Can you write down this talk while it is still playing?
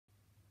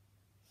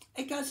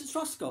Hey guys, it's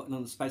Roscoe, and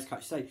on the Space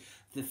Couch today,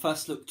 the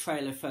first look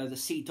trailer for the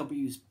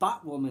CW's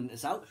Batwoman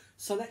is out,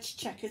 so let's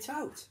check it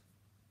out.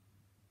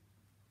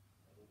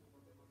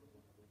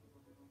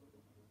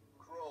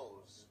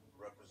 Crows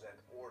represent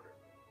order,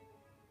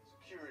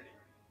 security,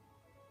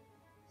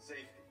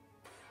 safety.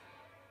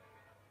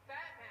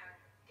 Batman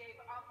gave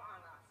up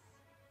on us.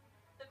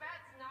 The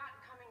Bat's not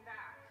coming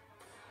back.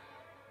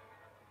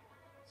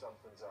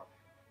 Something's up.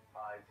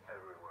 Eyes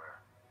everywhere.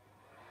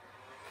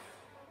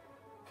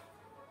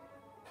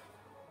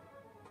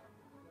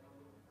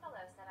 Hello,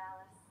 said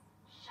Alice.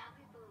 Shall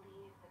we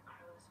believe the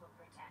crows will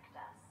protect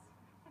us?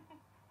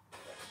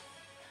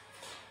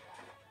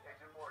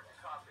 Agent Morton,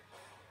 copy.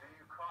 Do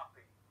you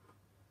copy?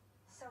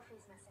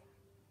 Sophie's missing.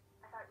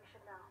 I thought you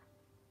should know.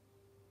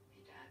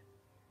 Hey, Dad.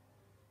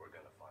 We're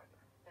gonna find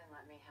her. Then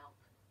let me help.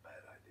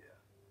 Bad idea.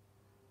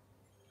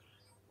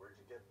 Where'd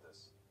you get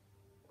this?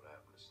 What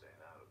happened to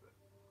staying out of it?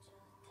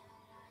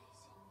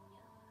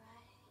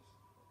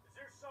 Is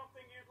there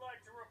something you'd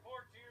like to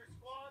report to your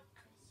squad?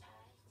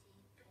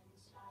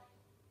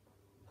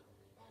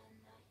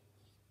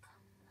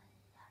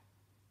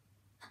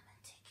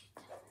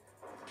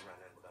 Run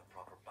in without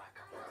proper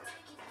backup.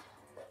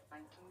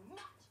 I do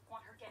not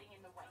want her getting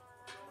in the way.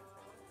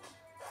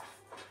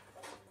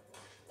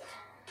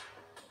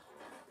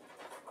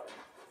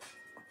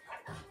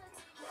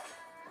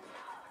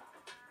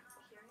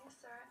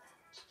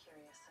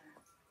 Curiouser.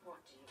 What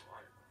do you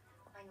want?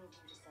 I need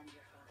you to send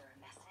your father a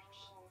message.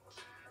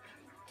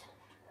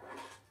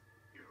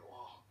 You're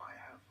all I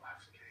have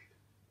left, Kate.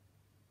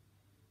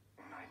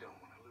 And I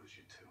don't want to lose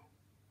you too.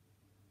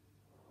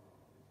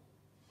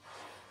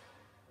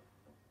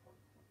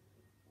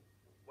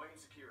 Wayne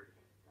Security.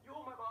 You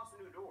owe my boss a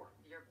new door.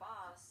 Your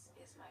boss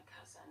is my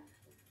cousin.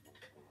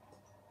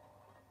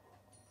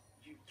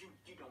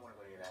 You don't want to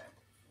go near that.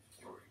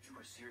 You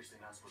were seriously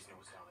not supposed to know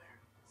what's down there.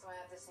 So I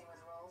have to sing with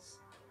rolls.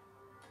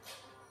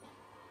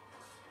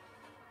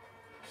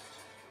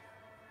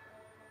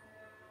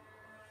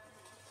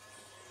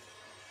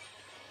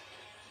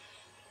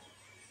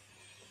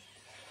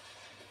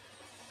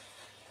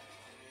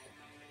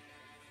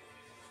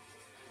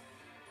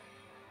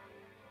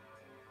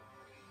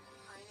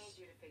 I need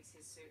you to fix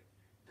his suit.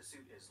 The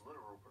suit is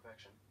literal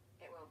perfection.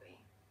 It will be.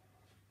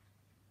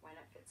 When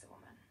it fits a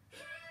woman.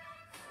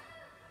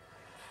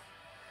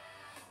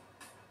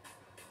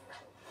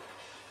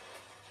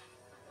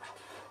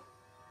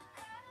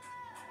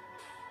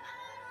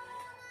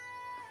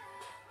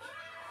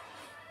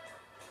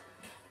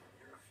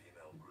 You're a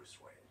female Bruce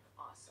Wayne.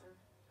 Awesome.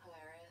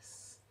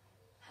 Hilarious.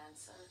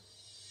 Handsome.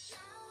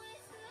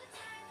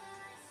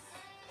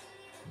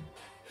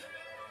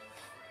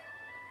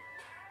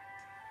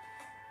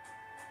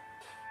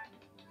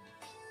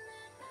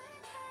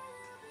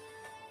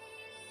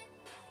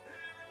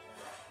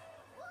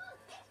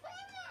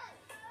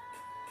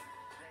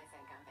 They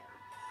think I'm him.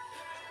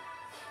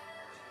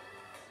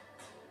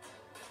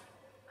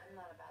 I'm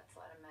not about to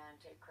let a man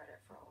take credit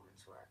for a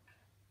woman's work.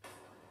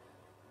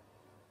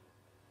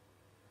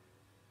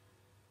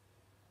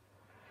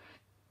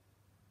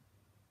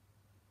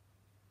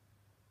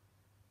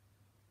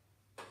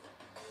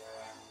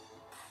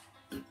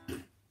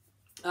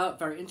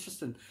 Very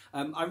interesting.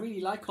 I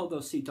really like all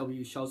those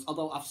CW shows,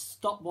 although I've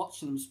stopped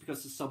watching them just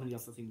because there's so many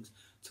other things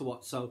to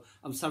watch. So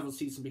I'm several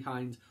seasons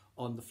behind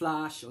on The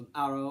Flash, on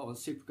Arrow, on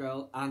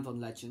Supergirl, and on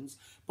Legends.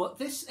 But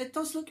this, it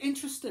does look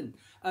interesting.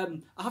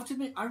 I have to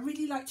admit, I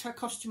really liked her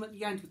costume at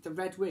the end with the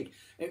red wig.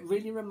 It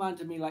really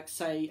reminded me, like,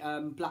 say,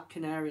 Black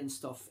Canary and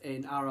stuff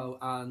in Arrow,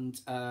 and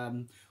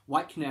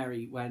White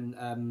Canary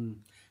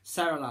when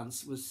Sarah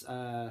Lance was...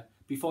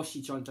 before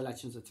she joined the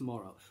Legends of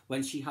Tomorrow,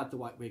 when she had the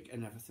white wig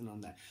and everything on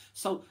there.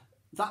 So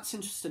that's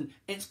interesting.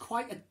 It's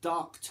quite a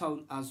dark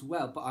tone as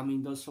well, but I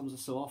mean, those films are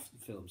so often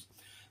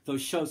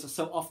those shows are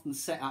so often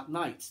set at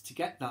night to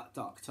get that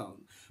dark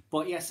tone.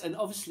 But yes, and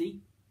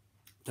obviously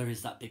there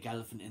is that big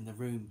elephant in the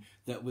room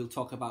that we'll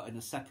talk about in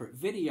a separate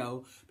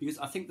video, because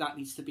I think that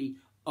needs to be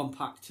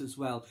unpacked as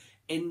well.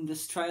 In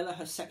this trailer,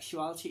 her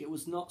sexuality, it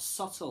was not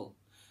subtle.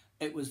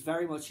 It was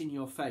very much in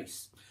your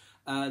face.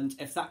 And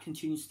if that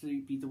continues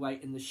to be the way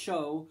in the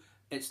show,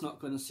 it's not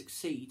going to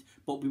succeed.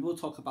 But we will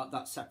talk about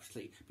that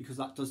separately, because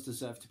that does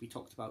deserve to be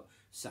talked about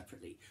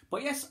separately.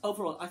 But yes,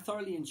 overall, I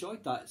thoroughly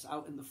enjoyed that. It's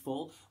out in the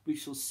fall. We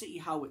shall see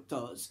how it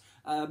does.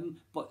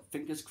 But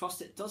fingers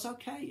crossed it does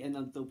okay. And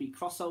there'll be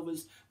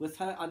crossovers with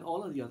her and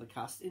all of the other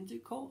cast in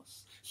due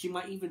course. She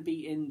might even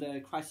be in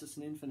the Crisis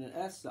on Infinite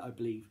Earths that I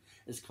believe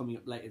is coming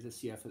up later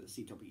this year for the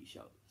CW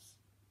shows.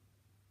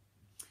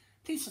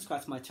 Please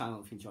subscribe to my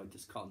channel if you enjoyed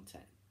this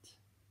content.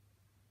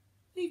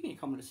 Leave me a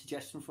comment or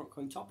suggestion for an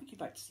upcoming topic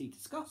you'd like to see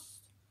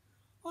discussed,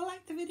 or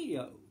like the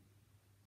video.